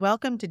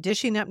Welcome to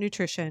Dishing Up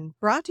Nutrition,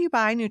 brought to you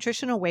by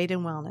Nutritional Weight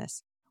and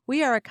Wellness.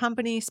 We are a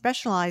company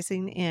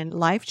specializing in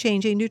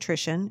life-changing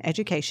nutrition,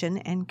 education,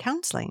 and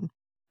counseling.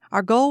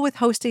 Our goal with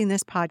hosting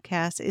this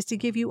podcast is to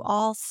give you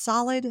all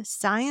solid,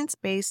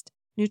 science-based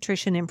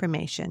nutrition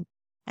information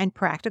and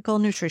practical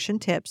nutrition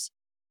tips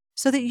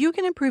so that you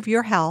can improve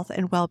your health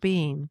and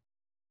well-being.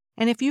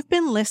 And if you've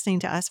been listening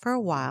to us for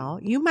a while,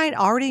 you might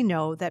already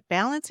know that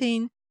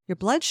balancing your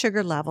blood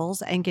sugar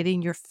levels and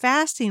getting your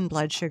fasting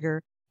blood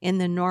sugar in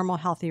the normal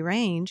healthy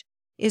range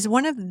is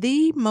one of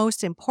the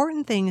most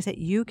important things that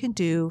you can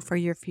do for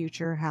your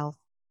future health.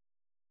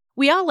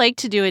 We all like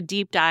to do a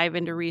deep dive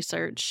into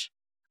research,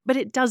 but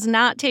it does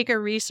not take a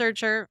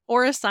researcher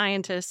or a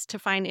scientist to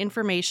find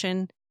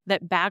information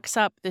that backs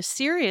up the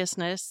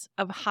seriousness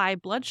of high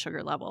blood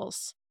sugar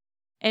levels.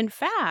 In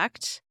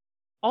fact,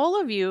 all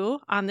of you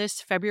on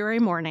this February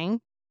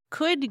morning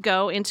could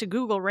go into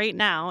Google right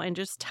now and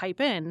just type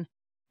in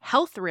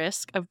health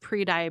risk of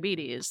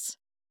prediabetes.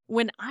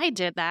 When I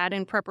did that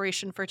in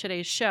preparation for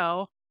today's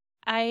show,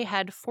 I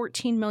had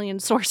 14 million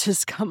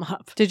sources come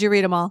up. Did you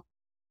read them all?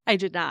 I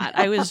did not.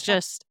 I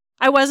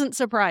wasn't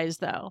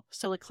surprised though.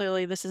 So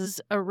clearly this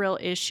is a real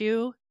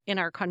issue in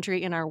our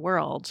country, in our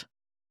world.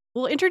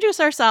 We'll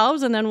introduce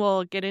ourselves and then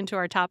we'll get into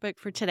our topic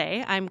for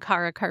today. I'm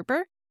Cara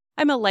Carper.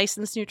 I'm a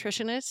licensed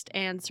nutritionist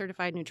and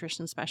certified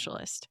nutrition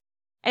specialist.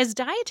 As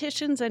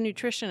dietitians and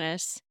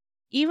nutritionists,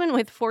 even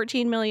with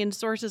 14 million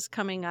sources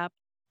coming up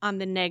on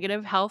the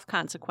negative health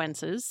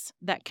consequences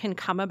that can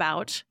come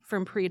about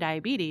from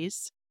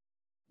prediabetes,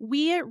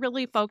 we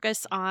really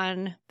focus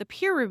on the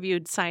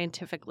peer-reviewed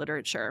scientific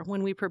literature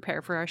when we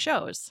prepare for our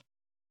shows.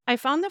 I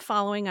found the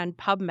following on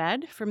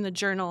PubMed from the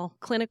journal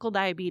Clinical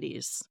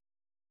Diabetes.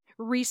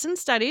 Recent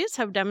studies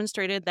have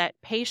demonstrated that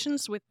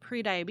patients with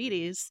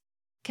prediabetes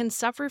can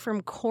suffer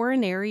from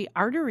coronary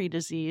artery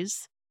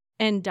disease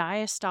and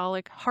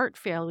diastolic heart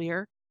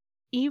failure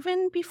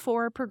even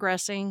before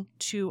progressing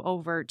to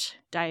overt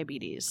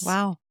diabetes.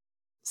 Wow.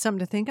 Something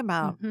to think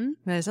about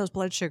as those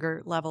blood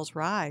sugar levels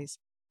rise.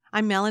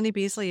 I'm Melanie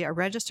Beasley, a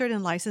registered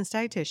and licensed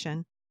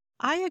dietitian.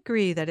 I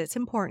agree that it's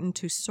important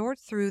to sort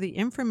through the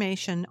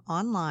information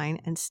online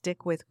and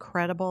stick with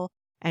credible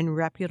and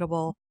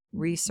reputable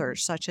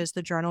research, such as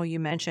the journal you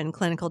mentioned,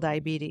 Clinical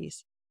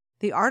Diabetes.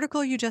 The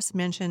article you just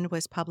mentioned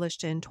was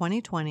published in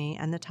 2020,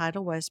 and the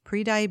title was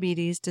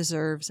Prediabetes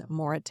Deserves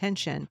More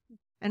Attention.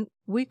 And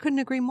we couldn't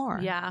agree more.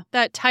 Yeah,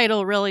 that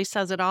title really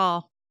says it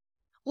all.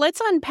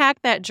 Let's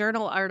unpack that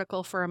journal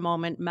article for a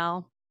moment,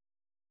 Mel.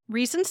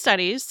 Recent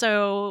studies,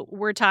 so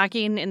we're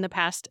talking in the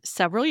past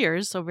several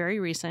years, so very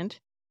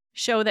recent,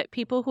 show that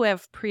people who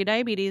have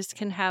prediabetes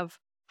can have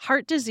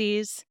heart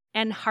disease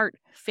and heart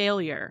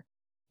failure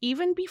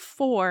even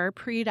before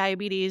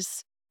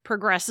prediabetes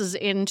progresses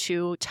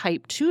into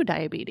type 2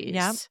 diabetes.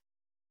 Yep.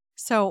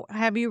 So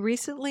have you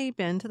recently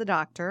been to the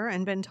doctor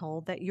and been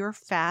told that your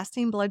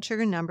fasting blood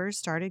sugar numbers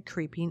started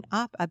creeping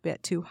up a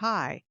bit too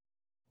high?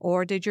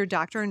 Or did your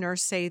doctor or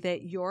nurse say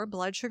that your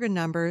blood sugar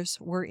numbers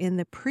were in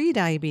the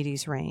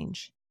prediabetes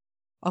range?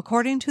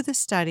 According to the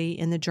study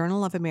in the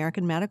Journal of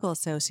American Medical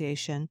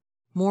Association,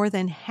 more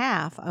than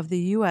half of the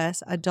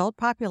U.S. adult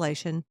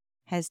population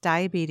has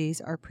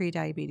diabetes or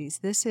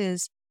prediabetes. This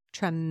is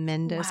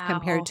tremendous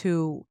compared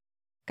to,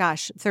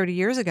 30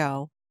 years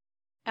ago.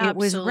 Absolutely. It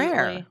was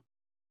rare.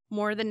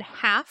 More than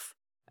half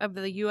of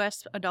the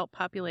U.S. adult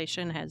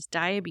population has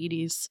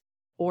diabetes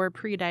or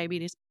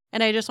prediabetes.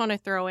 And I just want to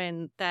throw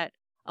in that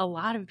a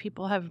lot of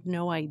people have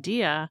no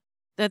idea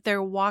that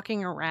they're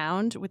walking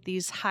around with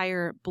these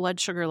higher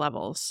blood sugar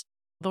levels.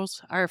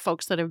 Those are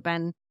folks that have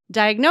been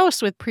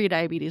diagnosed with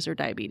prediabetes or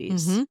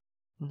diabetes.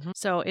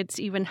 So it's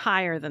even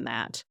higher than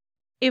that.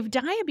 If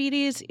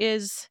diabetes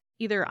is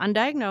either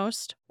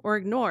undiagnosed or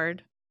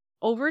ignored,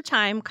 over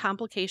time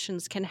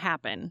complications can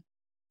happen,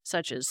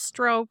 such as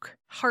stroke,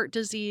 heart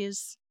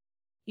disease,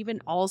 even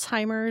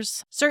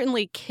Alzheimer's,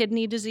 certainly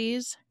kidney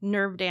disease,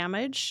 nerve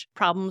damage,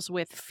 problems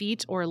with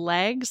feet or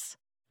legs,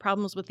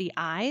 problems with the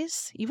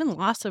eyes, even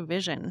loss of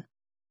vision.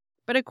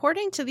 But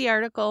according to the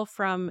article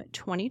from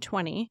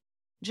 2020,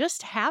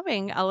 just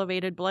having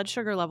elevated blood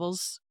sugar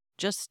levels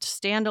just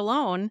stand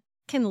alone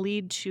can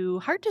lead to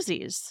heart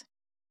disease.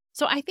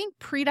 So I think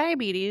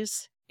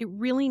prediabetes, it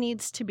really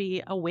needs to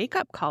be a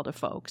wake-up call to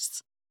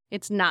folks.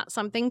 It's not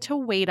something to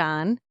wait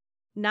on,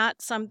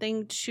 not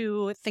something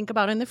to think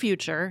about in the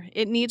future.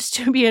 It needs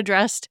to be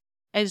addressed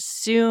as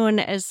soon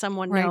as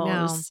someone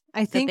knows.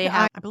 I think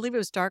I believe it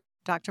was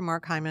Dr.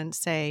 Mark Hyman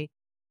say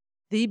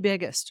the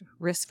biggest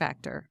risk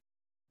factor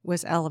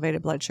was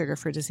elevated blood sugar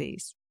for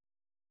disease.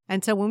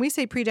 And so when we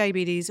say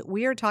prediabetes,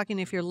 we are talking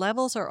if your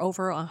levels are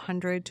over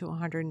 100 to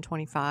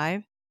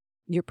 125,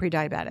 you're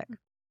prediabetic.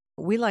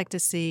 We like to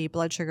see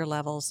blood sugar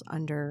levels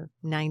under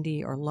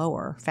 90 or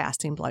lower,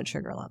 fasting blood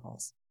sugar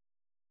levels.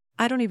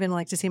 I don't even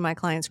like to see my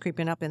clients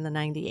creeping up in the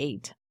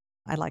 98.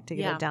 I like to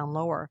get it down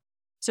lower.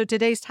 So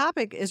today's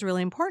topic is a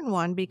really important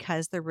one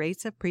because the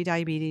rates of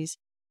prediabetes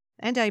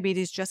and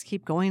diabetes just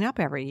keep going up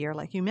every year,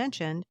 like you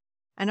mentioned.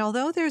 And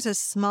although there's a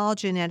small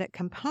genetic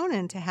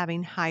component to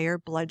having higher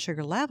blood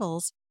sugar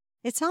levels,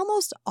 It's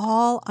almost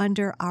all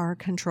under our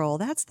control.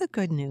 That's the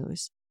good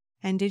news.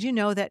 And did you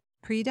know that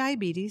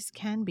prediabetes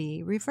can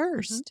be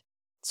reversed?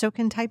 So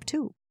can type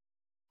 2.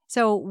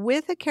 So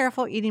with a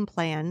careful eating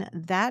plan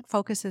that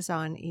focuses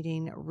on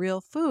eating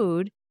real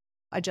food,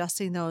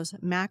 adjusting those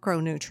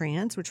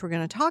macronutrients, which we're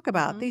going to talk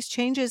about, these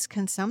changes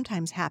can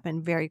sometimes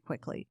happen very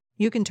quickly.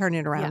 You can turn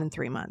it around in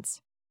 3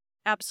 months.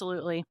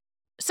 Absolutely.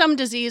 Some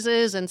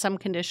diseases and some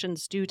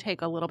conditions do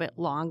take a little bit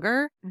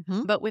longer,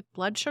 but with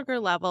blood sugar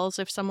levels,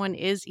 if someone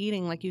is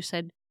eating, like you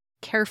said,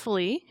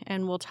 carefully,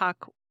 and we'll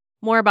talk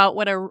more about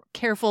what a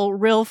careful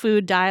real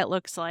food diet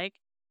looks like,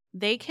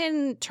 they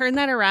can turn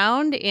that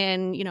around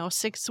in,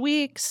 6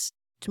 weeks,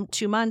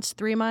 2 months,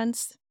 3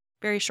 months,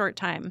 very short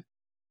time.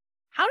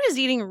 How does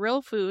eating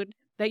real food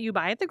that you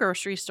buy at the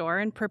grocery store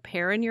and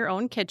prepare in your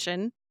own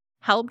kitchen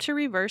help to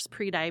reverse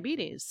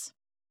prediabetes?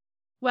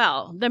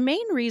 Well, the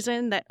main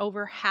reason that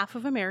over half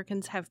of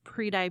Americans have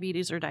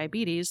prediabetes or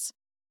diabetes,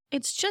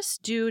 it's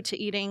just due to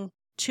eating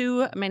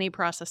too many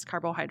processed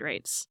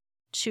carbohydrates,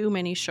 too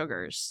many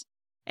sugars.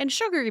 And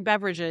sugary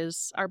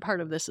beverages are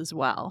part of this as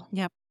well.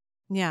 Yep.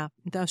 Yeah,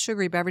 those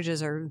sugary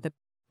beverages are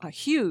a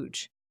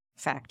huge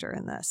factor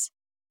in this.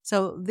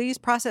 So these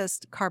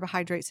processed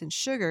carbohydrates and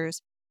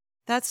sugars,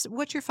 that's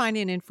what you're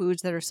finding in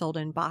foods that are sold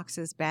in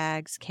boxes,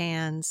 bags,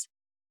 cans.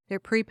 They're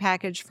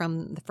prepackaged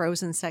from the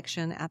frozen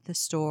section at the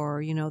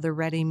store, the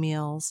ready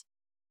meals.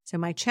 So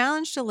my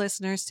challenge to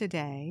listeners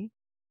today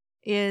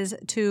is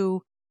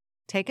to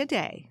take a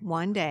day,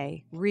 one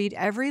day, read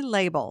every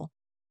label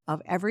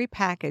of every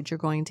package you're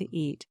going to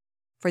eat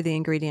for the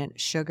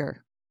ingredient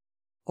sugar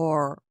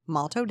or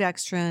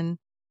maltodextrin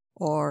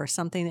or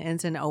something that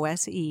ends in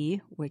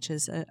OSE, which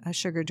is a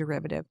sugar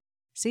derivative.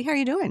 See how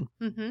you're doing.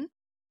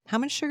 How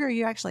much sugar are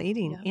you actually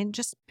eating? And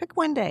just pick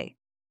one day.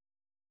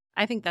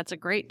 I think that's a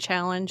great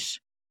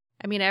challenge.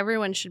 I mean,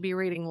 everyone should be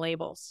reading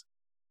labels.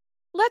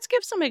 Let's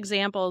give some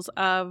examples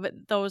of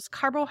those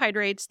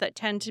carbohydrates that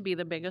tend to be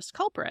the biggest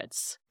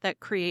culprits that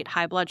create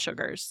high blood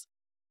sugars.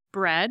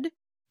 Bread,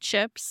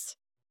 chips,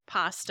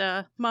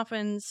 pasta,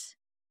 muffins,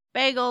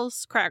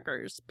 bagels,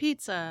 crackers,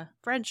 pizza,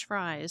 French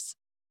fries,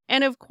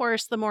 and of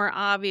course the more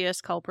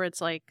obvious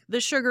culprits like the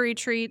sugary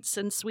treats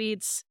and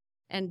sweets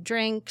and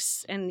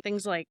drinks and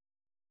things like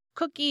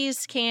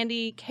cookies,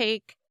 candy,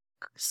 cake,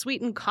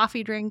 sweetened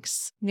coffee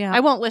drinks. Yeah. I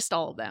won't list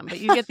all of them, but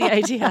you get the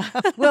idea.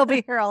 We'll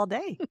be here all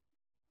day.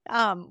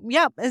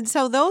 And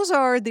so those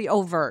are the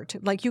overt.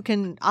 Like you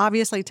can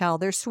obviously tell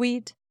they're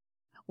sweet.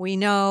 We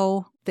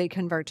know they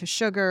convert to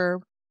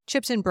sugar.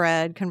 Chips and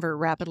bread convert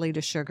rapidly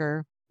to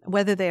sugar,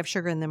 whether they have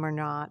sugar in them or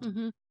not.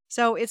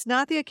 So it's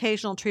not the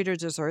occasional treat or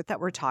dessert that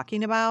we're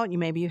talking about.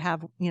 Maybe you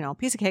have, a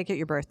piece of cake at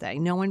your birthday.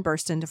 No one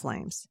bursts into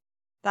flames.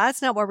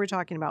 That's not what we're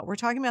talking about. We're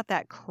talking about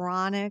that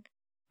chronic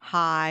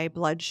high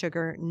blood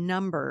sugar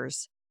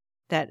numbers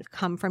that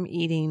come from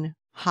eating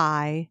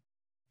high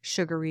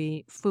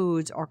sugary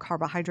foods or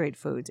carbohydrate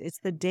foods. It's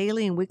the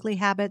daily and weekly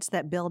habits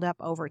that build up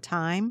over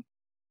time.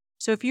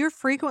 So if you're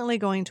frequently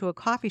going to a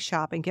coffee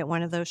shop and get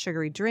one of those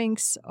sugary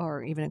drinks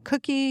or even a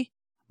cookie,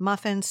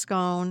 muffin,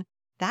 scone,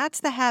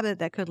 that's the habit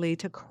that could lead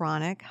to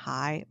chronic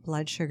high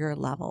blood sugar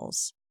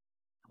levels.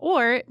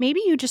 Or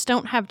maybe you just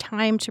don't have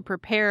time to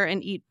prepare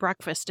and eat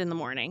breakfast in the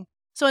morning.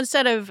 So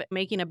instead of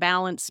making a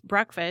balanced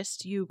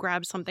breakfast, you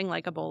grab something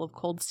like a bowl of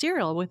cold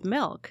cereal with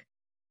milk.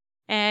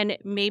 And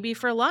maybe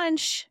for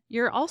lunch,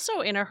 you're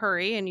also in a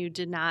hurry and you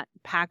did not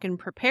pack and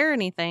prepare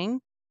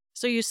anything.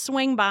 So you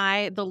swing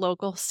by the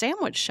local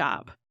sandwich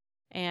shop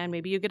and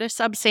maybe you get a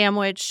sub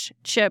sandwich,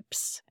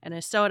 chips, and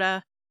a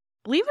soda.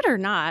 Believe it or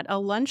not, a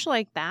lunch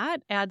like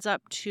that adds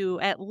up to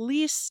at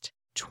least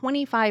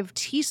 25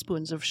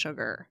 teaspoons of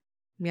sugar.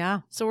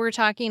 Yeah. So we're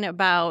talking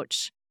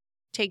about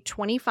take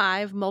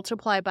 25,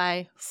 multiply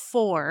by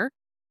 4.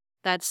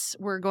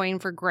 We're going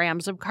for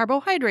grams of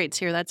carbohydrates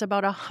here. That's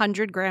about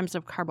 100 grams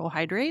of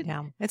carbohydrate.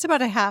 Yeah. It's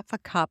about a half a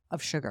cup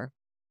of sugar.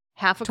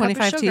 Half a cup of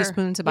sugar. 25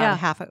 teaspoons, about a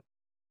half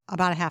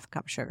a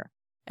cup of sugar.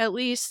 At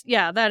least,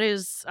 that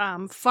is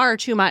far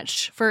too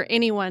much for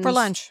anyone's for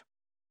lunch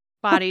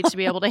body to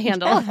be able to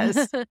handle.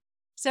 Yes.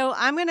 So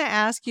I'm going to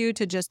ask you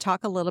to just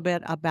talk a little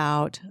bit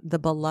about the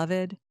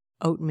beloved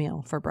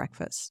oatmeal for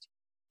breakfast.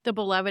 The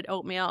beloved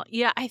oatmeal.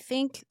 Yeah, I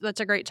think that's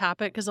a great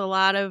topic because a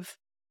lot of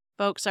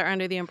folks are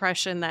under the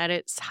impression that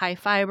it's high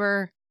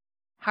fiber,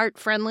 heart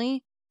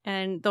friendly,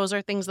 and those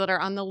are things that are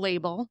on the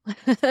label.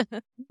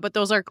 But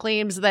those are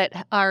claims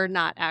that are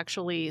not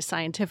actually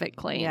scientific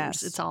claims.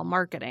 Yes. It's all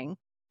marketing.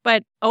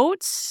 But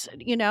oats,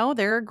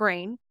 they're a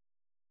grain.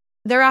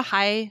 They're a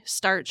high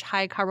starch,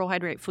 high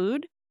carbohydrate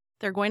food.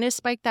 They're going to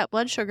spike that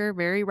blood sugar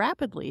very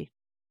rapidly.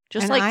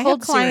 Just like I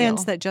cold have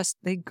clients cereal. that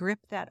they grip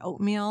that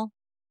oatmeal.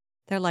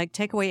 They're like,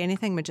 take away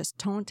anything, but just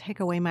don't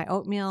take away my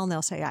oatmeal. And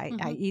they'll say,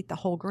 I eat the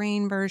whole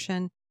grain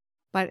version.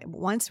 But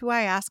once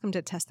I ask them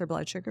to test their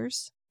blood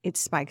sugars, it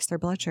spikes their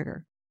blood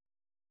sugar.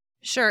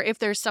 Sure, if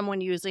there's someone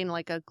using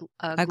like a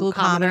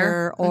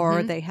glucometer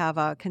or they have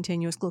a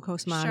continuous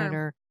glucose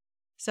monitor.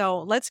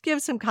 So let's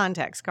give some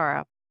context,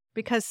 Cara,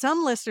 because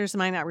some listeners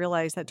might not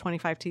realize that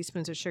 25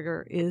 teaspoons of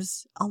sugar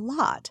is a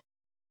lot.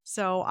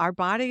 So our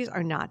bodies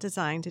are not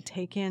designed to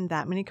take in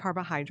that many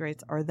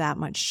carbohydrates or that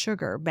much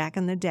sugar. Back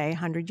in the day,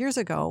 100 years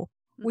ago,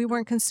 we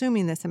weren't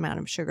consuming this amount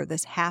of sugar.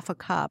 This half a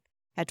cup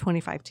at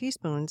 25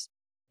 teaspoons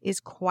is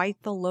quite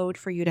the load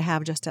for you to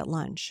have just at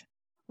lunch.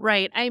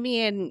 Right. I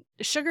mean,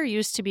 sugar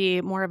used to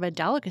be more of a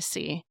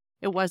delicacy.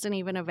 It wasn't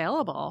even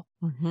available.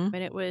 Mm-hmm. And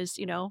it was,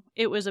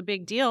 it was a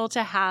big deal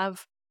to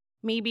have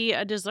maybe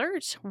a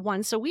dessert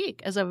once a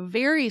week as a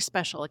very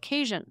special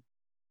occasion.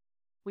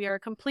 We are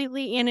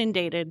completely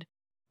inundated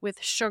with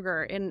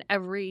sugar in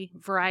every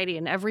variety,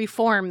 in every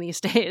form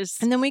these days.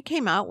 And then we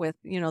came out with,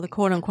 the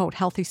quote unquote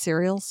healthy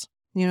cereals,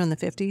 in the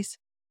 50s.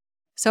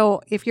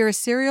 So if you're a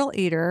cereal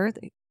eater,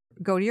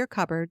 go to your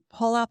cupboard,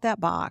 pull out that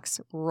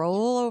box,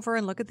 roll over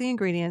and look at the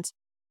ingredients.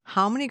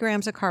 How many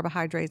grams of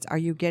carbohydrates are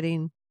you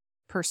getting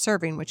per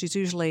serving, which is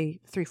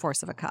usually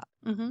 3/4 of a cup?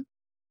 Mm-hmm.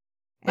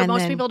 But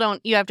most people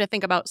don't. You have to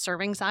think about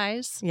serving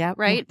size. Yeah,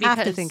 right? You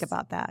have to think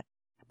about that.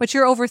 But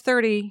you're over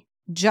 30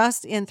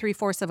 just in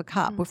 3/4 of a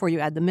cup before you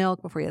add the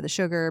milk, before you add the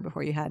sugar,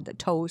 before you had the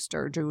toast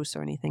or juice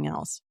or anything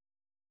else.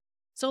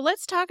 So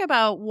let's talk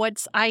about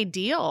what's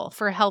ideal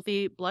for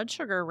healthy blood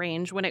sugar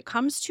range when it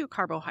comes to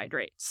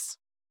carbohydrates.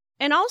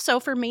 And also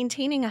for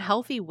maintaining a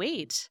healthy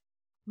weight.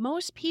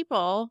 Most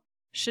people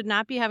should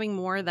not be having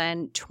more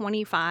than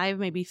 25,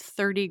 maybe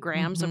 30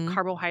 grams of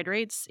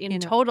carbohydrates in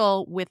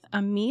total with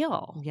a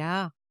meal.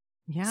 Yeah.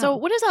 Yeah. So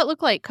what does that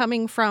look like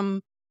coming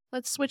from,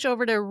 let's switch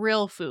over to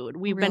real food.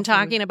 We've been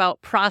talking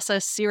about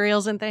processed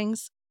cereals and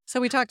things. So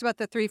we talked about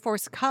the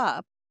 3/4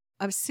 cup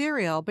of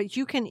cereal, but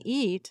you can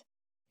eat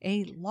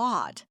a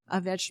lot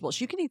of vegetables.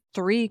 You can eat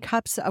 3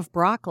 cups of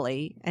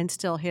broccoli and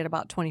still hit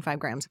about 25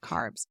 grams of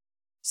carbs.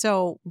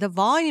 So the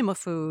volume of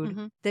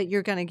food that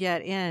you're going to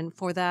get in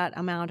for that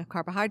amount of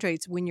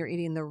carbohydrates when you're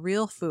eating the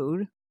real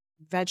food,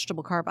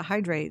 vegetable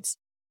carbohydrates,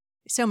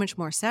 so much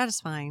more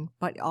satisfying,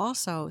 but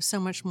also so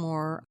much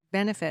more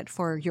benefit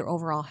for your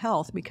overall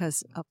health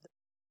because of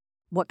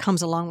what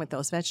comes along with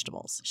those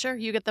vegetables. Sure.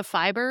 You get the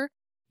fiber,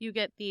 you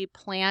get the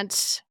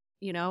plant,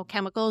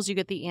 chemicals, you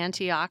get the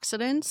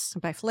antioxidants.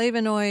 By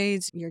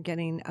flavonoids, you're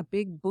getting a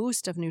big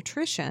boost of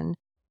nutrition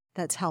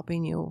that's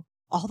helping you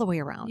all the way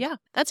around. Yeah.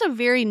 That's a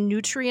very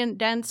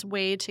nutrient-dense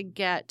way to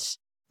get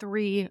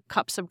 3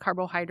 cups of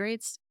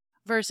carbohydrates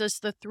versus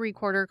the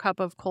 3/4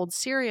 cup of cold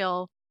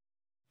cereal.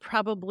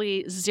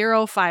 Probably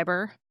 0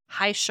 fiber,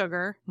 high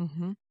sugar,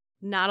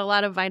 not a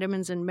lot of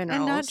vitamins and minerals.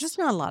 And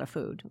not a lot of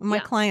food. My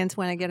clients,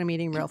 when I get them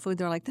eating real food,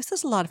 they're like, this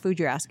is a lot of food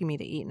you're asking me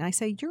to eat. And I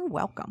say, you're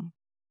welcome.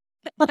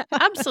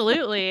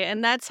 Absolutely.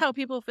 And that's how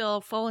people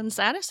feel full and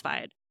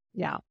satisfied.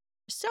 Yeah.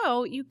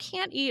 So you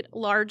can't eat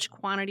large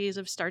quantities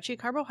of starchy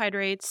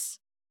carbohydrates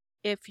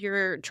if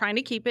you're trying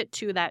to keep it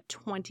to that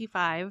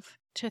 25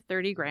 to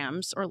 30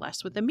 grams or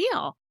less with a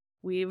meal.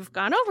 We've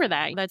gone over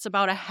that. That's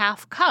about a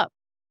half cup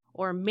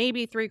or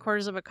maybe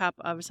 3/4 of a cup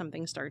of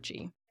something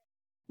starchy.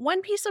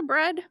 1 piece of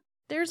bread,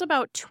 there's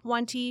about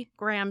 20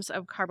 grams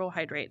of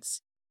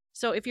carbohydrates.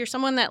 So if you're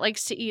someone that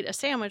likes to eat a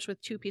sandwich with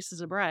 2 pieces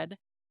of bread,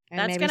 and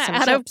that's going to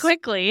add up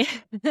quickly.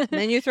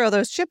 Then you throw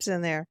those chips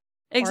in there.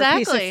 Exactly.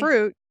 Or a piece of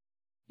fruit.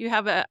 You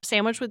have a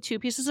sandwich with 2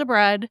 pieces of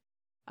bread,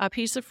 a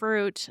piece of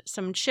fruit,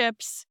 some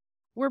chips.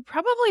 We're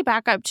probably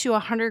back up to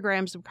 100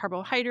 grams of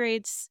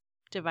carbohydrates.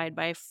 Divide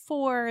by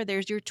 4.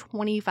 There's your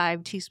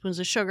 25 teaspoons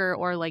of sugar,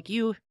 or like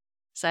you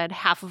said,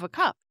 half of a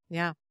cup.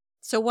 Yeah.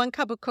 So 1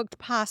 cup of cooked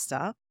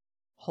pasta,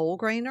 whole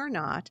grain or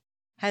not,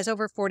 has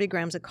over 40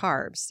 grams of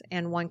carbs,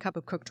 and 1 cup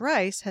of cooked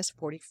rice has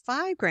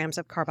 45 grams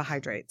of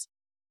carbohydrates.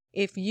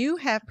 If you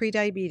have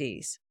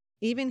prediabetes,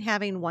 even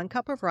having 1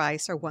 cup of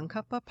rice or 1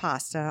 cup of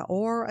pasta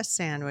or a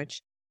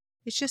sandwich,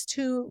 it's just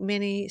too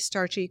many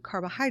starchy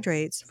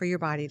carbohydrates for your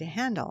body to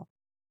handle.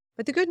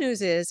 But the good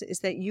news is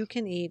that you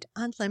can eat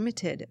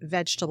unlimited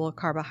vegetable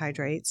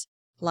carbohydrates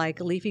like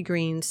leafy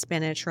greens,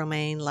 spinach,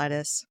 romaine,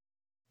 lettuce.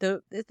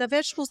 The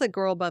vegetables that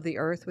grow above the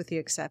earth, with the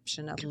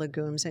exception of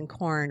legumes and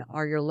corn,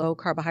 are your low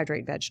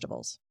carbohydrate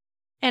vegetables.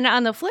 And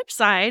on the flip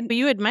side,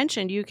 you had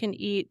mentioned you can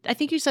eat, I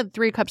think you said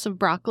 3 cups of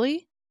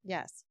broccoli.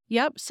 Yes.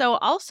 Yep. So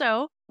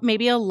also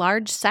maybe a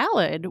large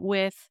salad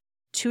with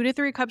 2 to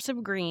 3 cups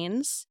of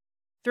greens.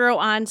 Throw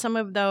on some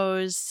of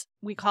those,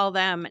 we call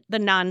them the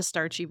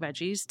non-starchy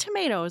veggies,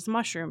 tomatoes,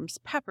 mushrooms,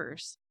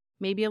 peppers,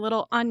 maybe a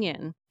little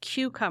onion,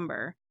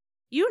 cucumber,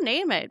 you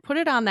name it. Put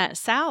it on that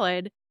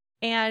salad,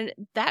 and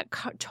that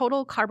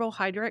total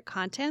carbohydrate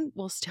content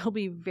will still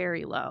be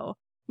very low.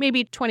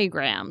 Maybe 20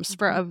 grams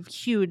for a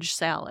huge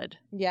salad.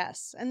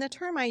 Yes. And the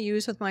term I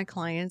use with my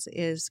clients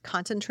is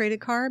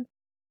concentrated carb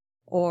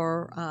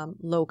or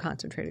low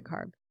concentrated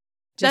carb.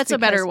 That's a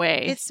better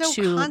way it's so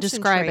to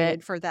describe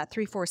it. For that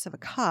 3/4 of a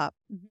cup,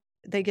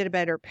 they get a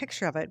better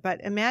picture of it. But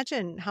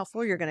imagine how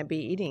full you're going to be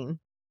eating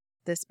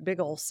this big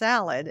old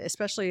salad,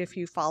 especially if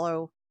you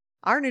follow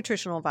our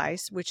nutritional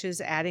advice, which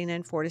is adding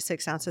in 4 to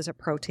 6 ounces of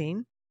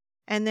protein,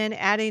 and then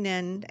adding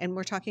in, and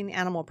we're talking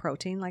animal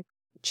protein like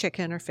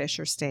chicken or fish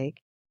or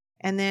steak,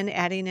 and then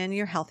adding in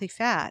your healthy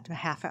fat, a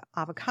half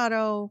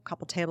avocado, a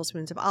couple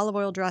tablespoons of olive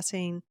oil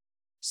dressing,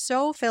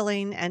 So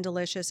filling and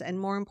delicious, and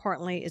more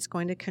importantly, it's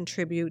going to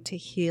contribute to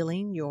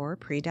healing your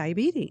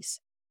prediabetes.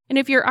 And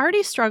if you're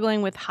already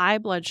struggling with high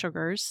blood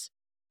sugars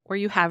or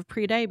you have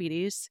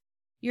prediabetes,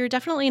 you're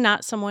definitely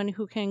not someone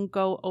who can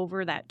go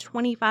over that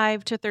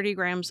 25 to 30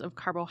 grams of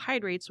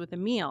carbohydrates with a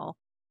meal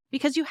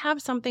because you have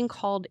something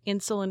called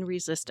insulin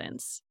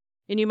resistance.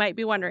 And you might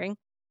be wondering,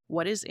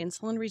 what is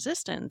insulin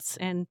resistance?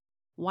 And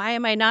why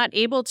am I not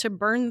able to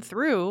burn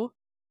through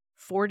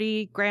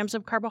 40 grams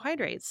of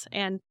carbohydrates?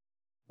 And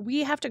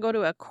we have to go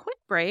to a quick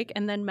break,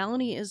 and then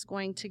Melanie is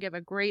going to give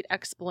a great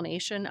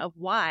explanation of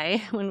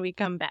why when we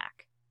come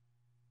back.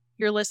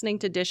 You're listening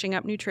to Dishing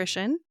Up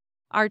Nutrition.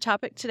 Our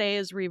topic today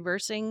is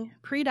reversing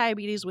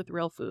prediabetes with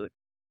real food.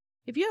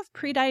 If you have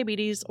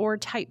prediabetes or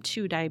type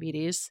 2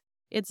 diabetes,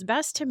 it's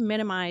best to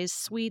minimize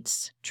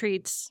sweets,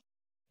 treats,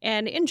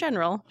 and in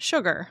general,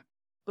 sugar.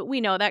 But we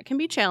know that can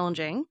be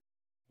challenging,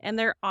 and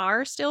there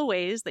are still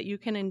ways that you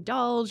can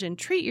indulge and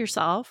treat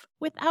yourself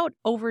without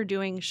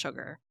overdoing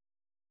sugar.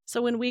 So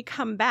when we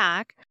come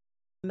back,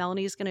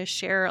 Melanie's going to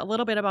share a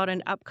little bit about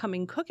an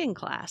upcoming cooking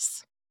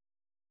class.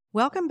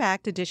 Welcome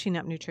back to Dishing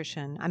Up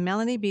Nutrition. I'm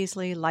Melanie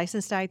Beasley,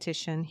 licensed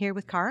dietitian, here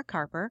with Cara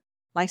Carper,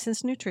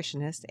 licensed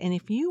nutritionist. And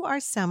if you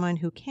are someone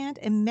who can't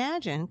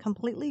imagine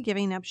completely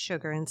giving up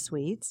sugar and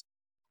sweets,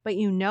 but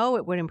you know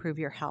it would improve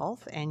your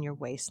health and your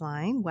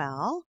waistline,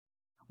 well,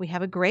 we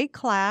have a great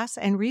class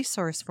and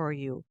resource for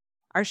you.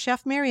 Our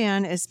chef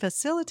Marianne is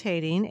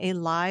facilitating a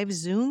live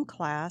Zoom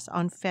class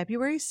on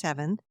February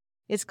 7th.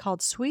 It's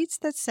called Sweets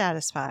That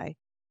Satisfy.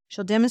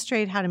 She'll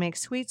demonstrate how to make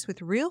sweets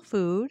with real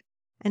food,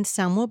 and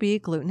some will be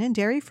gluten and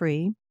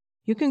dairy-free.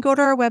 You can go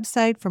to our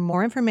website for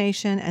more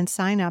information and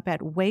sign up at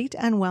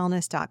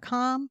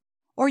weightandwellness.com,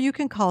 or you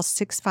can call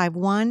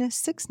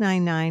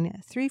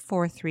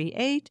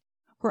 651-699-3438.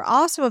 We're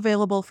also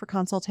available for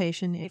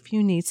consultation if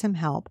you need some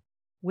help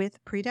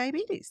with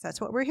prediabetes.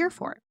 That's what we're here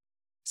for.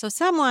 So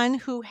someone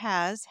who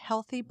has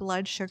healthy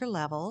blood sugar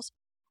levels,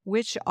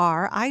 which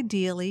are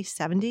ideally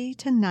 70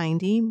 to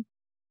 90,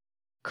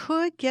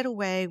 could get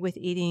away with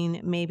eating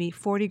maybe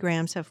 40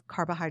 grams of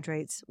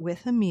carbohydrates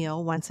with a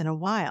meal once in a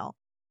while.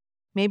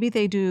 Maybe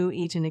they do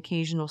eat an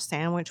occasional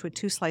sandwich with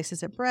 2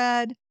 slices of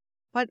bread,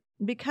 but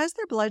because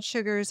their blood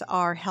sugars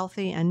are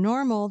healthy and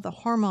normal, the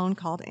hormone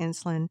called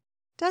insulin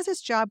does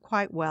its job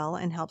quite well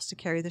and helps to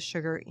carry the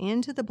sugar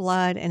into the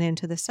blood and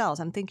into the cells.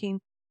 I'm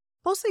thinking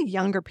mostly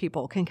younger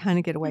people can kind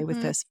of get away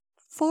with this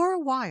for a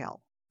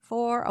while.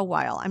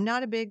 I'm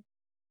not a big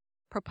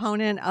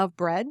proponent of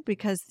bread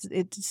because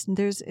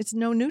it's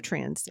no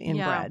nutrients in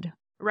bread.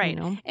 Right. You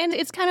know? And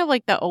it's kind of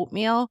like the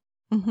oatmeal.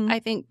 Mm-hmm. I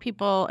think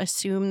people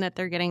assume that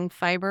they're getting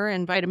fiber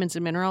and vitamins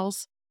and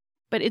minerals,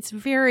 but it's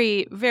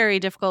very, very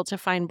difficult to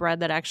find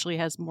bread that actually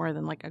has more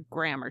than like a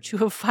gram or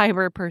 2 of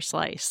fiber per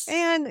slice.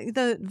 And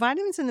the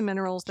vitamins and the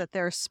minerals that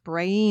they're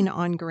spraying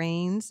on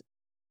grains,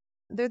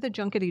 they're the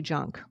junkety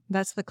junk.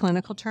 That's the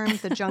clinical term,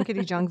 the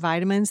junkety junk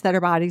vitamins that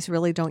our bodies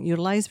really don't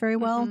utilize very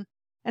well. Mm-hmm.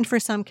 And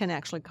for some can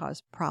actually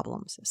cause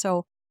problems.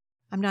 So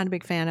I'm not a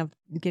big fan of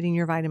getting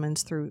your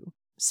vitamins through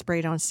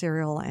sprayed on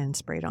cereal and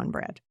sprayed on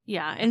bread.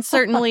 Yeah, and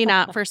certainly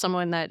not for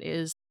someone that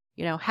is,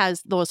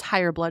 has those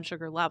higher blood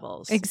sugar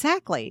levels.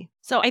 Exactly.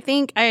 So I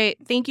thank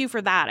you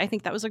for that. I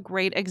think that was a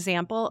great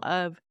example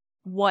of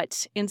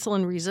what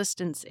insulin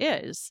resistance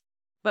is.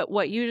 But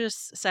what you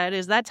just said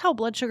is that's how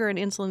blood sugar and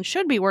insulin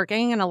should be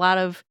working. And a lot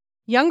of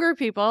younger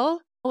people,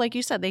 like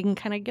you said, they can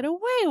kind of get away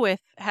with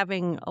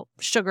having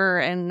sugar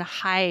and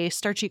high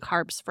starchy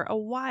carbs for a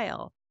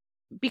while.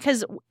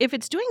 Because if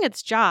it's doing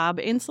its job,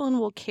 insulin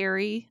will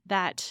carry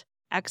that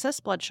excess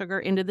blood sugar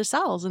into the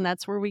cells, and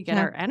that's where we get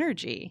our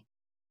energy.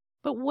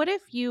 But what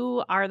if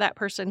you are that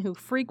person who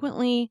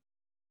frequently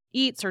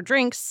eats or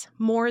drinks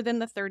more than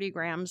the 30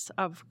 grams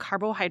of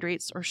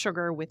carbohydrates or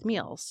sugar with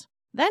meals?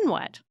 Then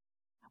what?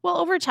 Well,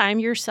 over time,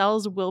 your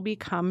cells will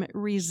become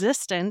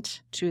resistant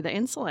to the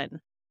insulin.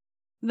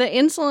 The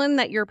insulin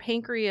that your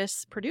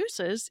pancreas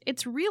produces,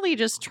 it's really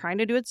just trying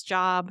to do its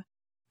job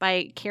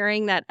by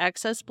carrying that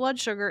excess blood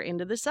sugar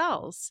into the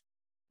cells.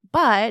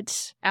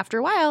 But after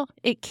a while,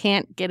 it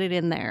can't get it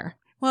in there.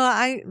 Well,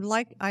 I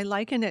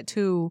liken it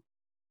to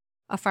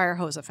a fire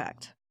hose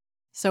effect.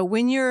 So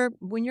when you're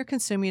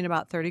consuming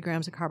about 30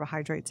 grams of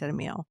carbohydrates at a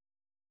meal,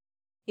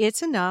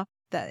 it's enough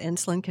that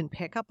insulin can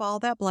pick up all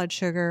that blood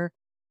sugar,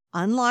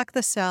 unlock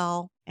the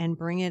cell, and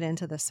bring it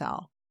into the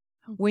cell.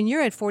 When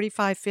you're at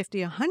 45,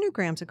 50, 100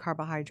 grams of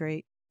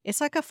carbohydrate,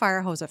 it's like a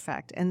fire hose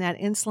effect, and that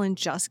insulin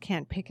just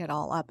can't pick it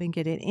all up and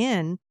get it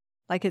in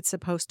like it's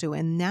supposed to.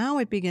 And now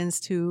it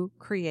begins to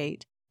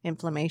create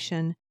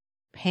inflammation,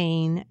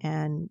 pain,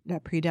 and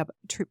a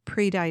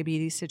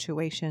prediabetes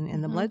situation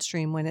in the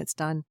bloodstream when it's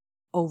done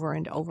over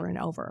and over and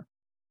over.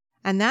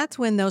 And that's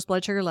when those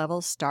blood sugar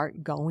levels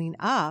start going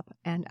up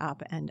and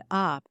up and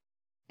up.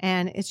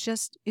 And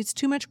it's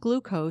too much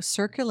glucose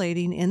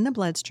circulating in the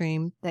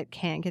bloodstream that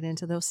can't get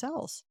into those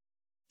cells.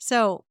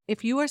 So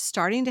if you are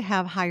starting to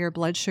have higher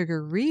blood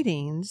sugar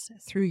readings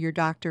through your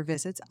doctor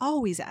visits,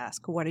 always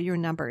ask, what are your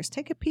numbers?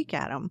 Take a peek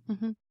at them.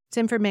 Mm-hmm. It's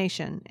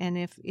information. And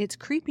if it's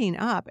creeping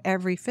up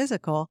every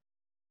physical,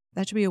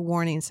 That should be a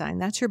warning sign.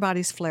 That's your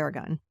body's flare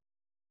gun.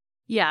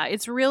 Yeah,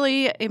 it's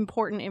really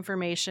important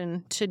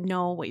information to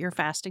know what your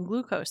fasting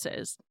glucose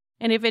is.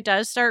 And if it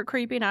does start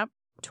creeping up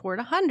toward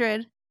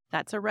 100,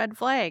 that's a red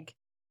flag.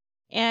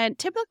 And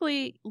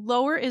typically,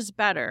 lower is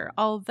better,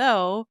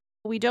 although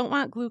we don't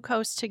want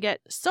glucose to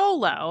get so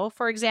low.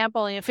 For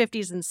example, in the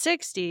 50s and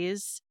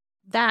 60s,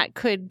 that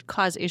could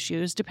cause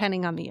issues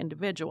depending on the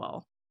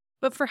individual.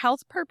 But for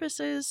health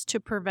purposes, to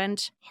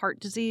prevent heart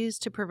disease,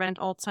 to prevent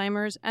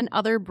Alzheimer's and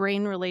other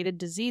brain-related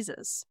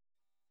diseases,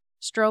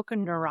 stroke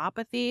and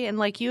neuropathy, and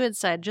like you had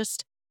said,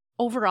 just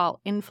overall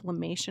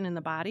inflammation in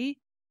the body,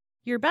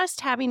 you're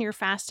best having your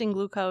fasting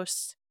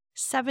glucose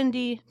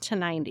 70 to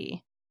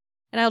 90.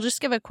 And I'll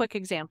just give a quick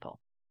example.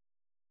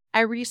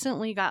 I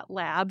recently got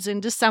labs in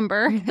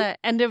December, the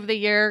end of the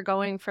year,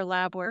 going for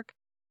lab work.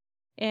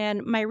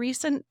 And my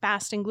recent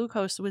fasting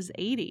glucose was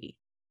 80.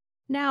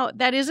 Now,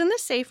 that is in the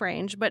safe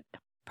range, but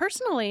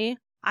personally,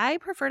 I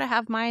prefer to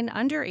have mine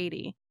under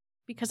 80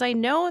 because I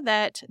know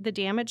that the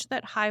damage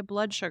that high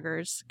blood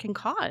sugars can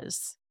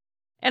cause.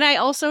 And I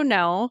also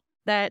know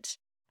that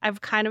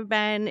I've kind of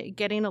been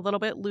getting a little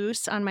bit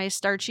loose on my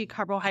starchy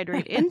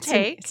carbohydrate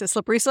intake. It's a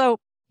slippery slope.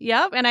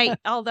 Yep. And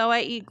although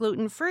I eat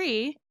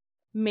gluten-free,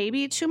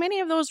 maybe too many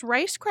of those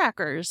rice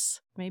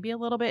crackers, maybe a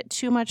little bit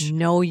too much.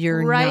 No,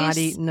 you're not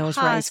eating those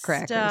rice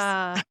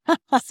pasta.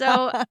 crackers.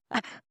 So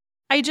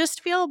I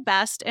just feel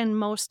best and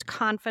most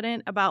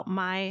confident about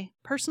my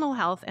personal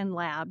health and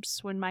labs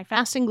when my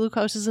fasting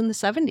glucose is in the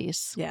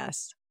 70s.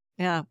 Yes.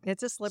 Yeah.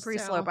 It's a slippery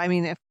slope. I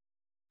mean, if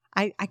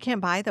I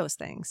can't buy those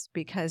things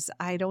because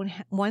I don't,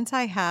 once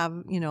I have,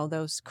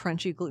 those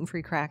crunchy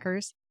gluten-free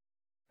crackers,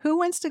 who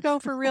wants to go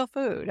for real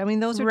food? I mean,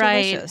 those are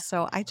delicious.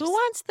 So who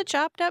wants the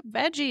chopped up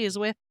veggies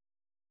with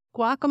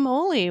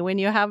guacamole when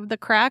you have the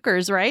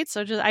crackers, right?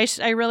 So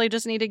I really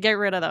just need to get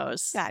rid of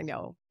those. I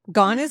know.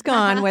 Gone is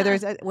gone, whether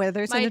it's in the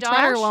trash. My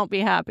daughter won't be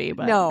happy,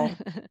 but no.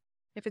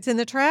 If it's in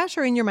the trash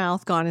or in your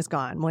mouth, gone is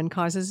gone. One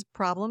causes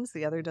problems,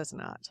 the other does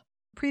not.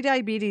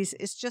 Prediabetes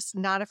is just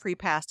not a free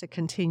pass to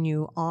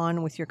continue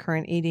on with your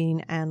current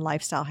eating and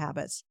lifestyle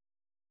habits.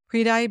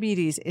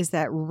 Prediabetes is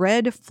that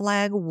red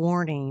flag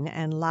warning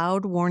and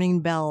loud warning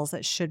bells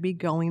that should be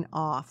going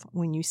off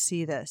when you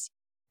see this,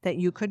 that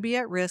you could be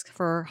at risk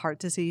for heart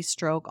disease,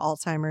 stroke,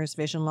 Alzheimer's,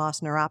 vision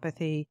loss,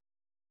 neuropathy.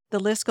 The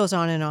list goes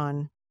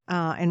on,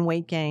 and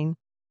weight gain.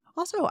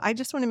 Also, I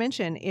just want to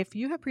mention, if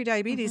you have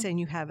prediabetes and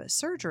you have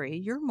surgery,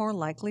 you're more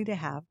likely to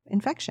have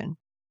infection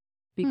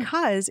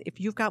because if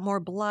you've got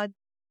more blood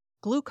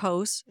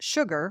glucose,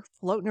 sugar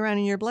floating around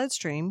in your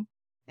bloodstream,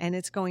 and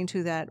it's going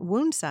to that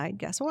wound site,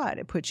 guess what?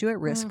 It puts you at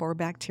risk for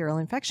bacterial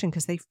infection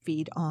because they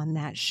feed on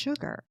that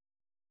sugar.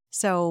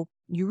 So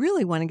you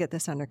really want to get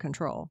this under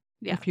control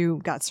if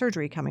you've got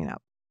surgery coming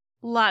up.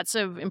 Lots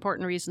of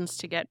important reasons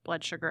to get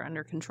blood sugar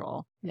under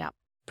control. Yeah.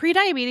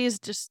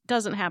 Prediabetes just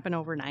doesn't happen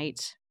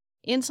overnight.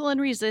 Insulin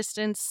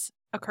resistance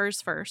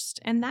occurs first,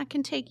 and that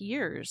can take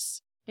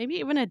years, maybe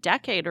even a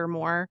decade or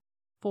more,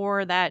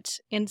 for that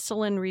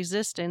insulin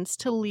resistance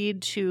to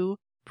lead to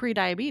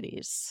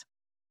prediabetes.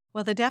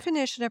 Well, the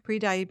definition of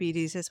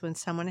prediabetes is when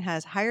someone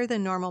has higher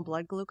than normal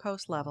blood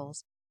glucose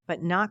levels,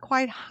 but not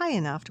quite high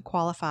enough to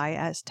qualify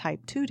as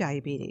type 2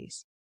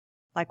 diabetes.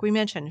 Like we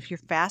mentioned, if your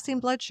fasting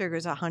blood sugar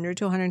is 100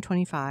 to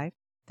 125,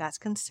 that's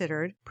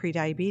considered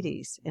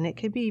prediabetes, and it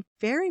can be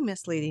very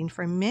misleading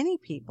for many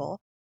people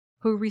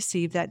who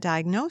receive that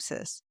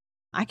diagnosis.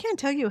 I can't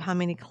tell you how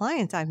many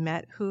clients I've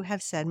met who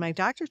have said, my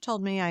doctor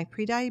told me I have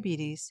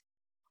prediabetes.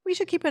 We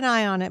should keep an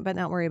eye on it, but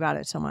not worry about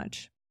it so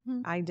much.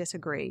 I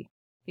disagree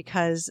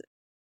because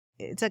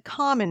it's a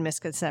common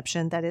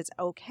misconception that it's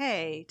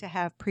okay to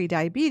have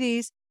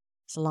prediabetes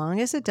as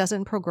long as it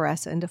doesn't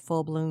progress into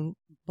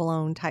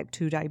full-blown type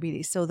 2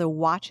 diabetes. So the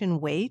watch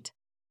and wait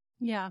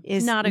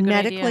is not a good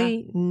medically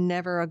idea.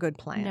 Never a good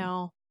plan.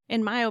 No.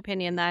 In my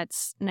opinion,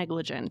 that's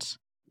negligent.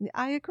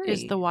 I agree.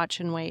 Is the watch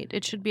and wait.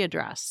 It should be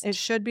addressed. It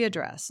should be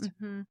addressed.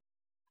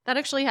 That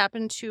actually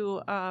happened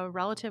to a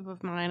relative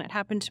of mine. It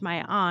happened to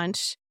my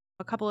aunt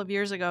a couple of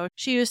years ago.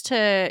 She used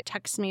to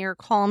text me or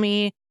call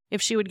me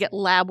if she would get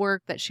lab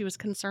work that she was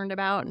concerned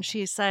about. And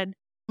she said,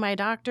 my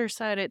doctor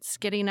said it's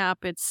getting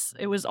up.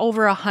 It was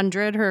over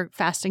 100, her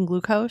fasting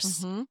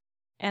glucose.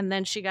 And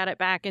then she got it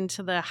back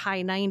into the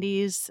high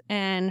 90s.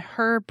 And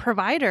her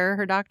provider,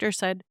 her doctor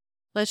said,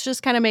 let's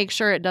just kind of make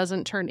sure it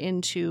doesn't turn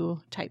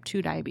into type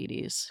 2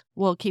 diabetes.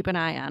 We'll keep an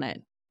eye on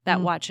it.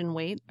 That watch and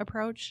wait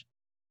approach.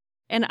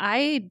 And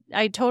I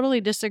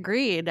totally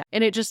disagreed.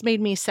 And it just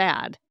made me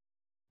sad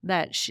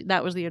that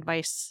that was the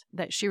advice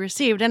that she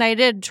received. And I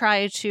did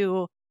try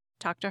to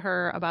talk to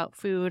her about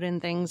food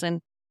and things. And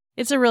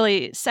it's a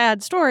really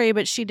sad story,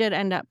 but she did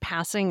end up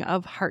passing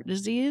of heart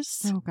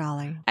disease. Oh,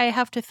 golly. I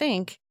have to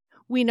think,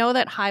 we know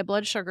that high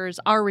blood sugars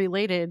are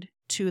related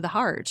to the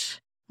heart.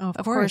 Of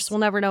course, we'll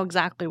never know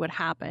exactly what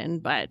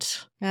happened,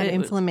 but that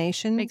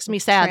inflammation makes me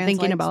sad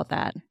thinking about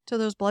that. To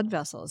those blood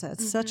vessels.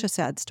 That's such a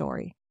sad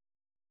story.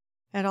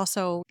 And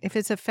also, if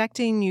it's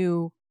affecting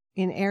you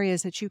in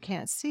areas that you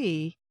can't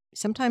see,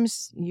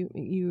 sometimes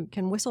you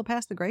can whistle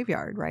past the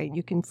graveyard, right?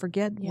 You can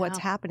forget what's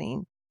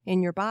happening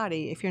in your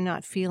body if you're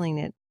not feeling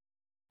it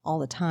all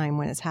the time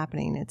when it's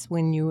happening. It's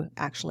when you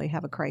actually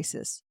have a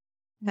crisis.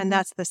 And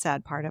that's the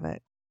sad part of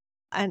it.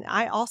 And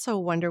I also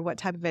wonder what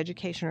type of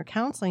education or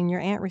counseling your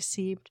aunt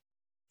received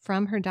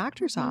from her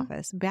doctor's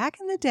office. Back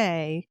in the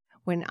day,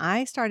 when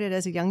I started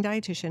as a young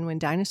dietitian, when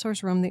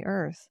dinosaurs roamed the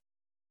earth,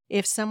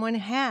 if someone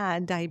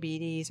had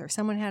diabetes or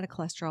someone had a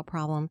cholesterol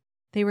problem,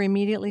 they were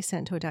immediately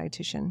sent to a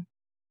dietitian.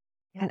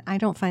 Yeah. And I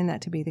don't find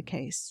that to be the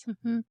case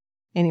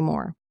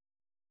anymore.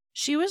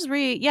 She was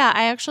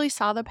I actually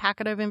saw the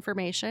packet of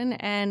information,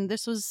 and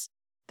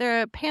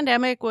the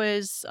pandemic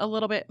was a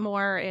little bit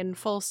more in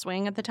full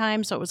swing at the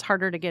time, so it was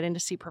harder to get in to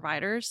see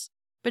providers.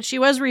 But she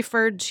was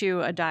referred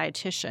to a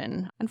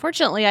dietitian.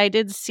 Unfortunately, I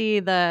did see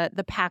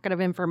the packet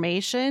of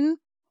information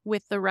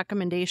with the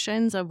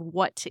recommendations of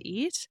what to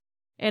eat.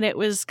 And it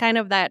was kind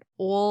of that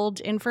old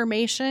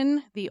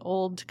information, the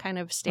old kind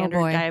of standard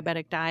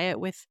diabetic diet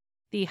with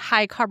the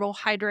high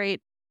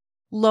carbohydrate,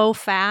 low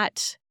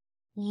fat,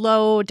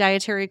 low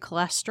dietary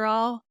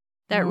cholesterol,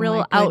 that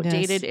real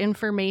outdated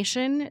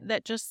information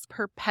that just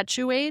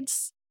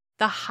perpetuates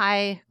the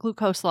high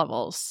glucose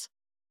levels.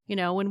 You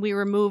know, when we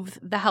remove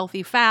the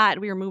healthy fat,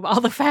 we remove all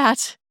the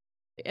fat,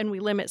 and we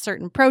limit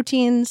certain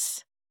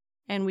proteins,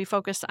 and we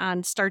focus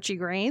on starchy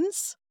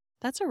grains.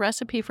 That's a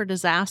recipe for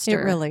disaster.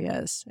 It really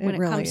is. When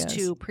it comes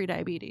to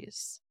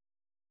prediabetes.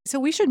 So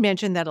we should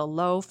mention that a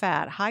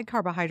low-fat,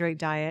 high-carbohydrate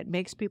diet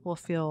makes people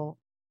feel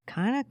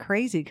kind of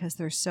crazy because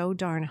they're so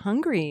darn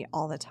hungry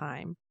all the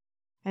time.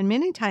 And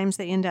many times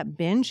they end up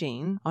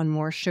binging on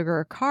more sugar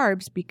or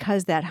carbs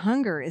because that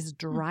hunger is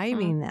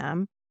driving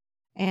them.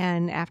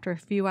 And after a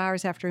few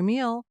hours after a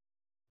meal,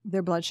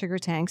 their blood sugar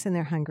tanks and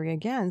they're hungry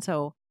again.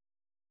 So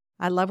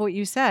I love what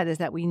you said, is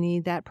that we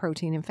need that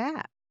protein and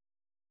fat.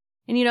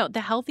 And, you know,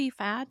 the healthy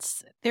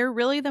fats, they're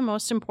really the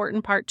most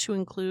important part to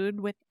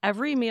include with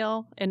every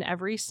meal and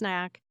every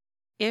snack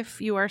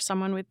if you are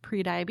someone with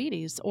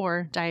prediabetes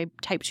or type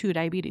 2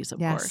 diabetes, of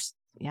course.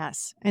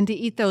 Yes. And to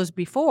eat those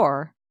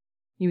before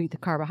you eat the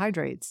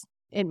carbohydrates,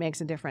 it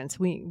makes a difference.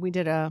 We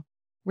did a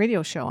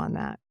radio show on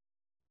that.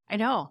 I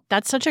know.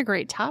 That's such a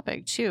great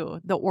topic, too.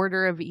 The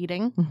order of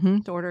eating.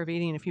 The order of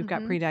eating, if you've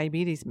got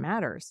prediabetes,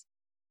 matters.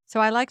 So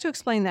I like to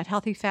explain that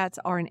healthy fats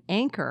are an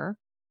anchor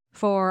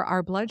for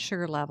our blood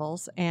sugar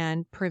levels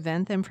and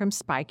prevent them from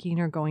spiking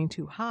or going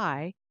too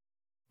high.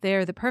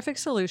 They're the perfect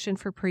solution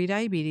for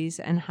prediabetes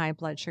and high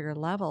blood sugar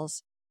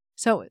levels.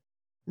 So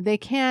you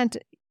can't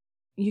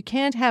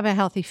have a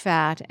healthy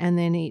fat and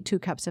then eat 2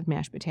 cups of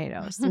mashed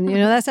potatoes. And,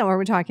 that's not what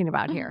we're talking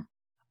about here.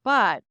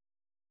 But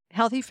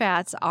healthy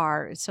fats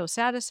are so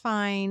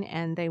satisfying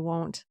and they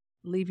won't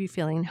leave you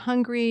feeling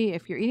hungry.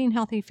 If you're eating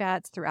healthy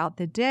fats throughout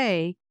the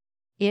day,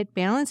 it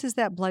balances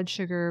that blood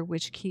sugar,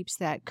 which keeps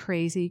that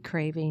crazy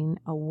craving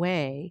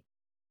away.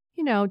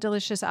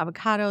 Delicious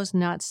avocados,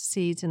 nuts,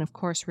 seeds, and of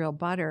course, real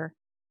butter.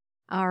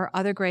 Our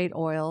other great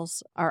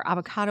oils are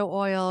avocado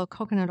oil,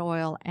 coconut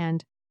oil,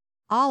 and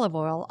olive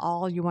oil.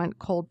 All you want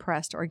cold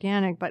pressed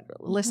organic. But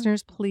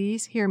listeners,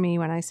 please hear me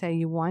when I say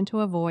you want to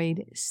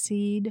avoid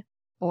seed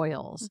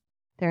oils.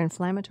 They're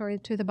inflammatory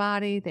to the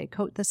body. They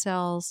coat the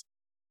cells.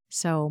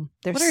 So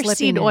they're slipping in. What are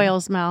seed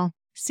oils, Mel?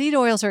 Seed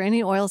oils are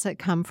any oils that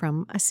come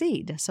from a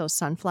seed. So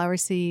sunflower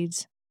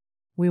seeds,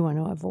 we want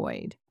to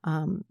avoid.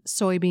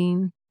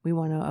 Soybean, we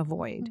want to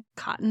avoid.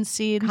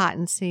 Cottonseed.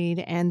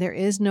 And there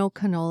is no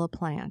canola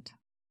plant.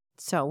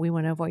 So we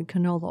want to avoid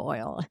canola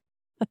oil.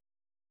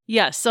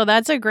 Yes, so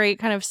that's a great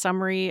kind of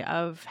summary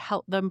of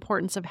the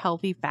importance of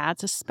healthy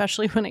fats,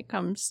 especially when it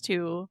comes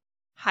to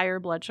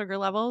higher blood sugar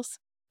levels.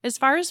 As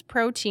far as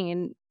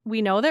protein,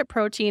 we know that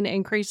protein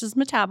increases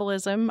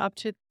metabolism up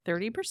to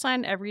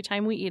 30% every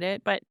time we eat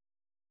it, but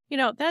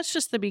that's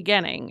just the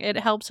beginning. It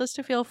helps us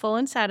to feel full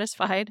and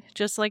satisfied,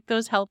 just like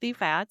those healthy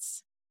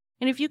fats.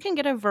 And if you can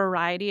get a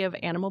variety of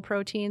animal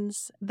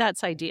proteins,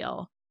 that's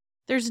ideal.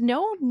 There's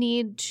no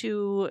need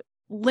to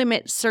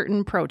limit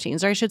certain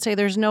proteins, or I should say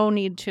there's no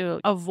need to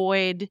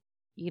avoid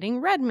eating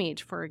red meat,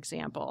 for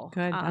example.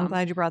 Good. I'm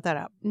glad you brought that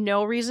up.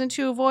 No reason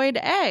to avoid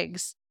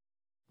eggs.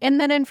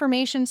 And that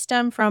information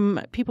stemmed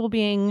from people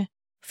being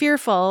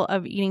fearful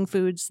of eating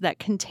foods that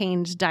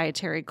contained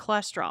dietary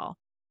cholesterol.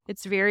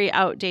 It's very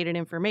outdated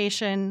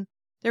information.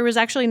 There was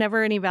actually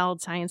never any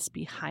valid science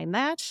behind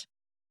that.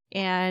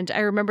 And I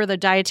remember the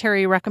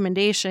dietary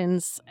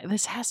recommendations,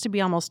 this has to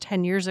be almost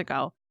 10 years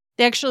ago.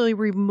 They actually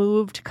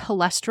removed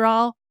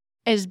cholesterol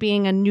as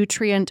being a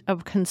nutrient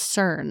of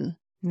concern.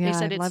 Yeah, they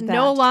said it's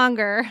no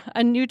longer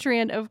a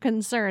nutrient of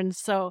concern.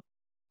 So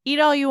eat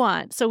all you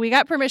want. So we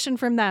got permission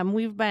from them.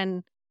 We've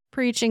been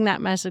preaching that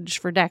message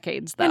for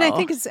decades, though. And I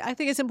think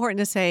it's important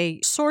to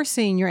say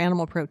sourcing your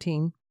animal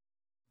protein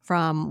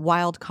from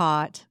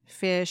wild-caught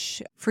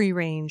fish,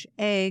 free-range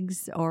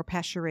eggs, or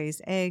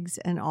pasture-raised eggs,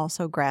 and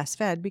also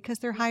grass-fed, because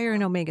they're higher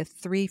in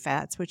omega-3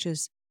 fats, which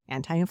is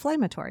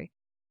anti-inflammatory.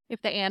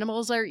 If the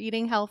animals are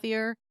eating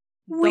healthier,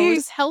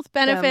 those health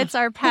benefits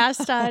are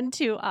passed on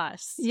to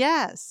us.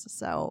 Yes.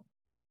 So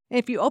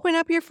If you open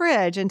up your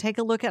fridge and take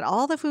a look at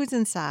all the foods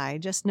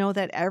inside, just know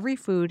that every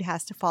food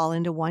has to fall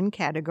into one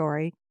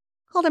category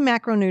called a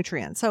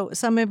macronutrient. So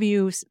some of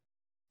you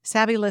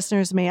savvy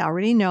listeners may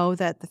already know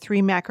that the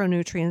 3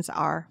 macronutrients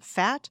are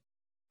fat,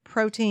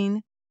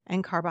 protein,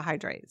 and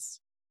carbohydrates.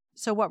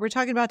 So what we're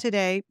talking about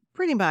today,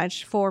 pretty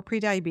much for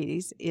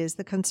prediabetes, is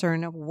the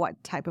concern of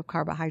what type of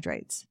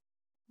carbohydrates.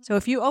 So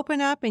if you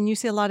open up and you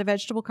see a lot of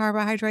vegetable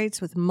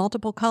carbohydrates with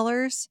multiple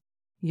colors,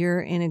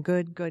 you're in a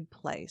good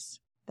place.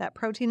 That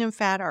protein and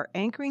fat are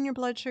anchoring your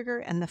blood sugar,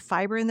 and the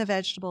fiber in the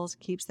vegetables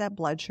keeps that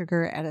blood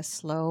sugar at a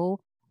slow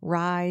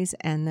rise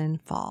and then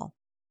fall.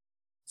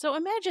 So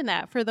imagine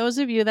that for those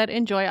of you that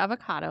enjoy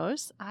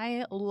avocados.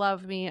 I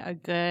love me a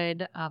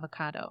good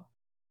avocado.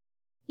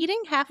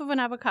 Eating half of an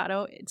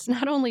avocado, it's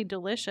not only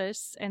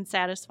delicious and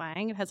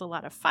satisfying, it has a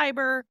lot of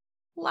fiber,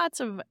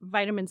 lots of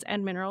vitamins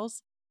and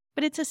minerals,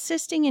 but it's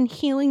assisting in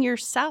healing your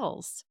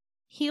cells,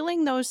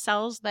 healing those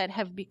cells that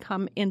have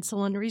become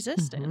insulin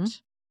resistant. Mm-hmm.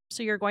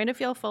 So you're going to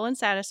feel full and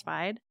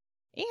satisfied,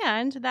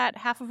 and that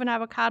half of an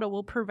avocado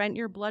will prevent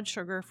your blood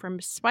sugar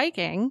from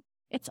spiking.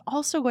 It's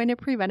also going to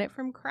prevent it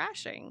from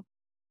crashing.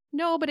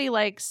 Nobody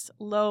likes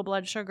low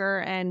blood sugar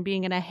and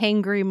being in a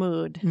hangry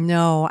mood.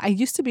 No, I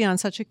used to be on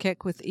such a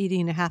kick with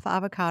eating a half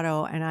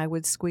avocado, and I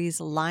would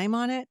squeeze lime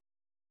on it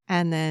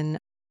and then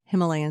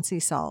Himalayan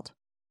sea salt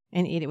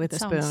and eat it with a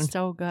spoon. Sounds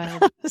so good.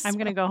 I'm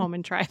going to go home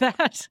and try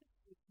that.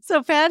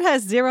 So fat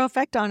has zero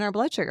effect on our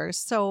blood sugars,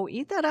 so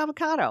eat that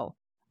avocado.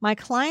 My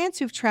clients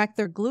who've tracked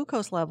their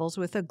glucose levels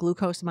with a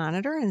glucose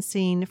monitor and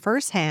seen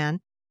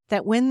firsthand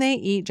that when they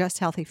eat just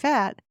healthy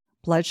fat,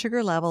 blood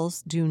sugar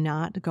levels do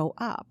not go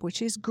up,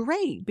 which is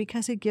great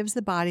because it gives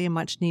the body a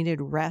much needed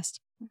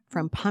rest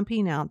from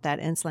pumping out that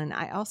insulin.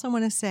 I also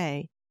want to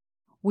say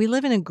we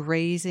live in a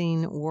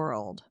grazing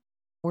world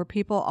where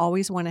people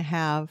always want to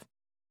have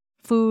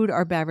food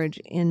or beverage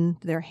in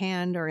their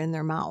hand or in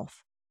their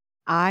mouth.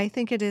 I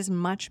think it is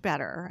much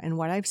better, and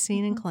what I've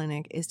seen in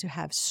clinic is to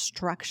have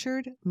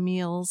structured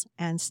meals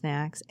and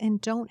snacks and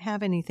don't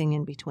have anything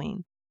in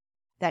between.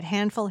 That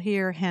handful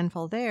here,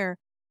 handful there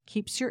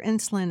keeps your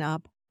insulin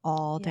up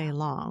all day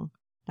long.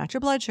 Not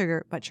your blood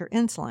sugar, but your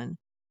insulin,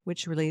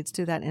 which leads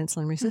to that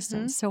insulin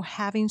resistance. So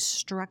having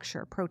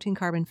structure, protein,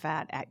 carbon,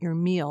 fat at your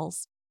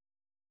meals,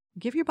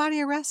 give your body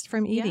a rest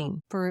from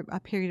eating for a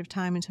period of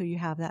time until you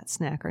have that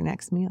snack or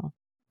next meal.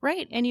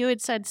 Right. And you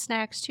had said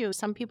snacks too.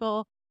 Some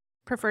people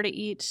prefer to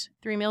eat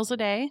 3 meals a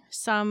day.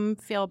 Some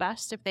feel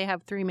best if they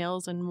have 3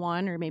 meals and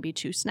 1 or maybe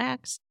 2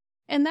 snacks.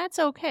 And that's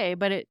okay,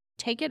 but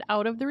take it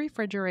out of the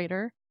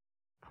refrigerator,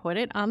 put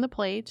it on the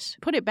plate,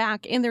 put it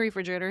back in the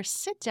refrigerator,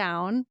 sit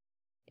down,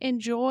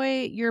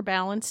 enjoy your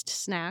balanced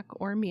snack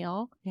or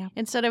meal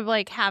instead of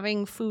like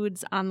having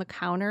foods on the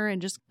counter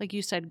and just, like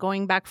you said,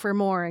 going back for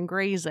more and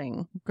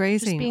grazing.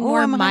 Just being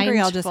more I'm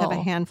hungry, I'll just have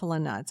a handful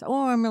of nuts.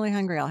 Oh, I'm really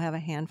hungry, I'll have a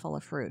handful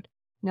of fruit.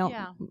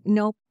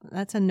 Nope,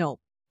 that's a nope.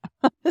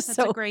 That's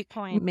a great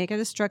point. Make it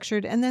a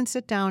structured and then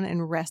sit down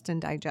and rest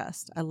and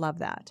digest. I love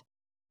that.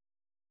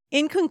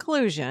 In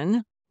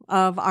conclusion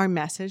of our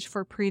message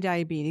for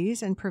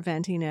prediabetes and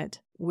preventing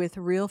it with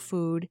real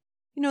food,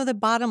 the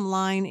bottom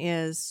line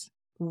is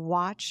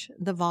watch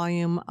the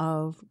volume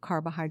of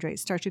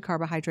carbohydrates, starchy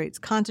carbohydrates,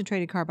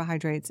 concentrated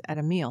carbohydrates at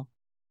a meal.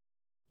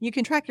 You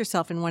can track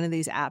yourself in one of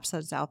these apps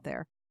that's out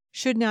there.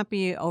 Should not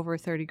be over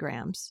 30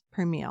 grams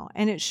per meal,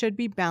 and it should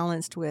be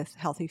balanced with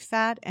healthy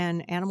fat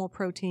and animal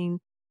protein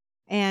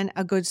and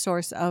a good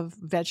source of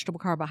vegetable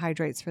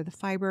carbohydrates for the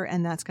fiber,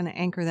 and that's going to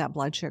anchor that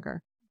blood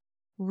sugar.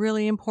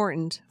 Really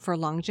important for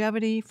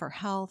longevity, for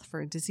health,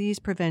 for disease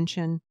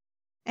prevention,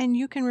 and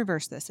you can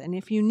reverse this. And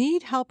if you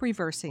need help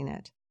reversing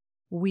it,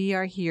 we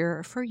are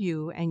here for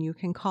you, and you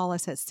can call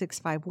us at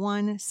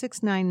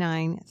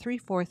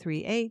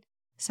 651-699-3438.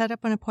 Set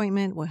up an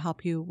appointment. We'll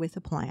help you with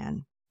a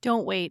plan.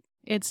 Don't wait.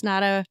 It's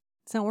not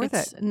worth it.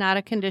 It's not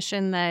a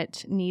condition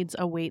that needs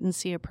a wait and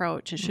see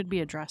approach. It should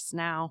be addressed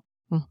now.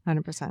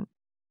 100%.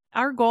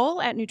 Our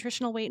goal at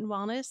Nutritional Weight and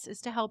Wellness is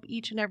to help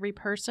each and every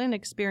person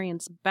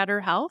experience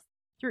better health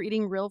through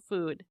eating real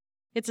food.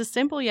 It's a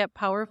simple yet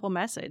powerful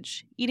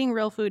message. Eating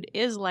real food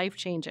is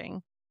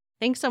life-changing.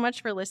 Thanks so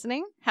much for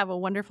listening. Have a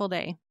wonderful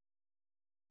day.